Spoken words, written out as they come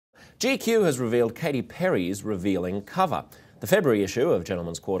GQ has revealed Katy Perry's revealing cover. The February issue of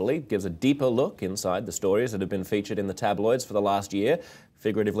Gentleman's Quarterly gives a deeper look inside the stories that have been featured in the tabloids for the last year,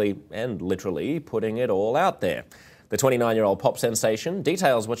 figuratively and literally putting it all out there. The 29-year-old pop sensation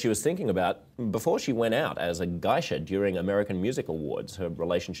details what she was thinking about before she went out as a geisha during American Music Awards. Her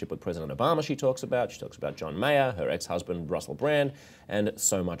relationship with President Obama she talks about John Mayer, her ex-husband Russell Brand, and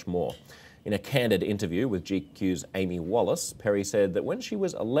so much more. In a candid interview with GQ's Amy Wallace, Perry said that when she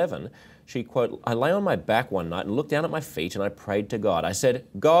was 11, she, quote, "I lay on my back one night and looked down at my feet and I prayed to God. I said,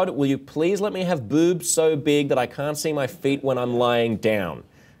 God, will you please let me have boobs so big that I can't see my feet when I'm lying down?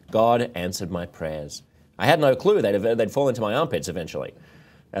 God answered my prayers. I had no clue they'd fall into my armpits eventually."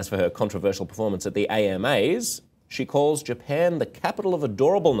 As for her controversial performance at the AMAs, she calls Japan the capital of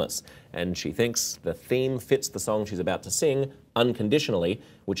adorableness, and she thinks the theme fits the song she's about to sing, Unconditionally,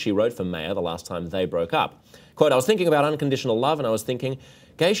 which she wrote for Mayer the last time they broke up. Quote, "I was thinking about unconditional love and I was thinking,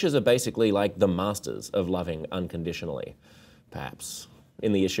 geishas are basically like the masters of loving unconditionally." Perhaps.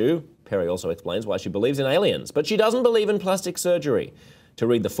 In the issue, Perry also explains why she believes in aliens, but she doesn't believe in plastic surgery. To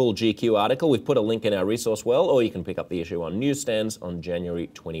read the full GQ article, we've put a link in our resource well, or you can pick up the issue on newsstands on January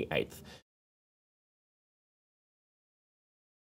 28th.